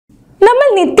നമ്മൾ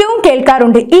നിത്യവും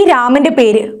കേൾക്കാറുണ്ട് ഈ രാമന്റെ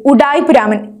പേര് ഉഡായിപ്പ്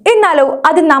രാമൻ. എന്നാലോ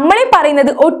അത് നമ്മളെ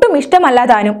പറയുന്നത് ഒട്ടും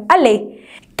ഇഷ്ടമല്ലാതാനും അല്ലേ?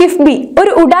 കിഫ്ബി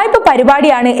ഒരു ഉഡായിപ്പ്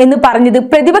പരിപാടിയാണ് എന്ന് പറഞ്ഞത്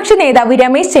പ്രതിപക്ഷ നേതാവ്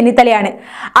രമേശ് ചെന്നിത്തലയാണ്.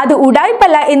 അത്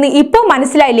ഉഡായിപ്പല്ല എന്ന് ഇപ്പോൾ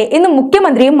മനസ്സിലായില്ലേ എന്ന്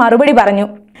മുഖ്യമന്ത്രിയും മറുപടി പറഞ്ഞു.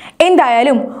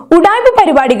 എന്തായാലും ഉഡായിപ്പ്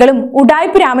പരിപാടികളും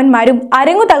ഉഡായിപ്പ് രാമന്മാരും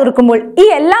അരങ്ങു തകർക്കുമ്പോൾ ഈ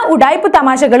എല്ലാ ഉഡായിപ്പ്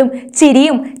തമാശകളും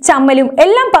ചിരിയും ചമ്മലും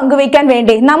എല്ലാം പങ്കുവയ്ക്കാൻ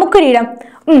വേണ്ടേ നമുക്കൊരിടം?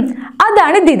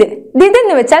 അതാണ് ദിദ്. ദിദ്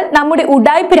എന്ന് വെച്ചാൽ നമ്മുടെ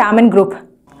ഉഡായിപ്പ് രാമൻ ഗ്രൂപ്പ്.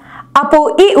 അപ്പോ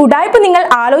ഈ ഉഡായിപ്പ് നിങ്ങൾ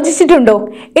ആലോചിച്ചിട്ടുണ്ടോ?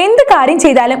 എന്ത് കാര്യം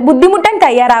ചെയ്താലും ബുദ്ധിമുട്ടാൻ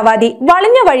തയ്യാറാവാതെ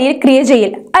വളഞ്ഞ വഴിയിൽ ക്രിയ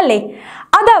ചെയ്യൽ അല്ലേ?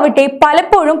 അതാവട്ടെ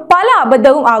പലപ്പോഴും പല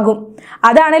അബദ്ധവും ആകും.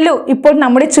 അതാണല്ലോ ഇപ്പോൾ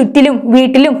നമ്മുടെ ചുറ്റിലും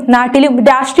വീട്ടിലും നാട്ടിലും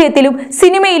രാഷ്ട്രീയത്തിലും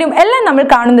സിനിമയിലും എല്ലാം നമ്മൾ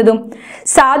കാണുന്നതും.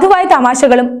 സാധുവായ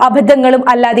തമാശകളും അബദ്ധങ്ങളും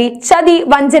അല്ലാതെ ചതി,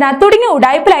 വഞ്ചന തുടങ്ങിയ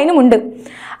ഉഡായിപ്പ് ലൈനും ഉണ്ട്.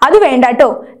 അത് വേണ്ടാട്ടോ.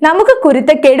 നമുക്ക്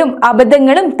കുരുത്തക്കേടും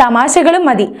അബദ്ധങ്ങളും തമാശകളും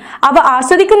മതി. അവ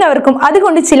ആസ്വദിക്കുന്നവർക്കും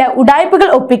അതുകൊണ്ട് ചില ഉഡായിപ്പുകൾ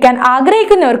ഒപ്പിക്കാൻ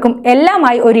ആഗ്രഹിക്കുന്നവർക്കും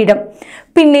എല്ലാമായി ഒരിടം.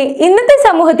 പിന്നെ ഇന്നത്തെ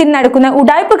സമൂഹത്തിൽ നടക്കുന്ന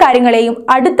ഉഡായിപ്പ് കാര്യങ്ങളെയും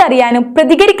അടുത്തറിയാനും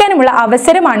പ്രതികരിക്കാനുമുള്ള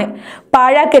അവസരമാണ്.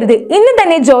 പാഴാക്കരുത്. ഇന്ന്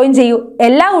തന്നെ ജോയിൻ ചെയ്യൂ.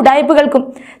 എല്ലാ ഉഡായിപ്പുകൾക്കും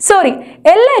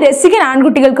എല്ലാ രസികൻ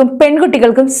ആൺകുട്ടികൾക്കും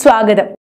പെൺകുട്ടികൾക്കും സ്വാഗതം.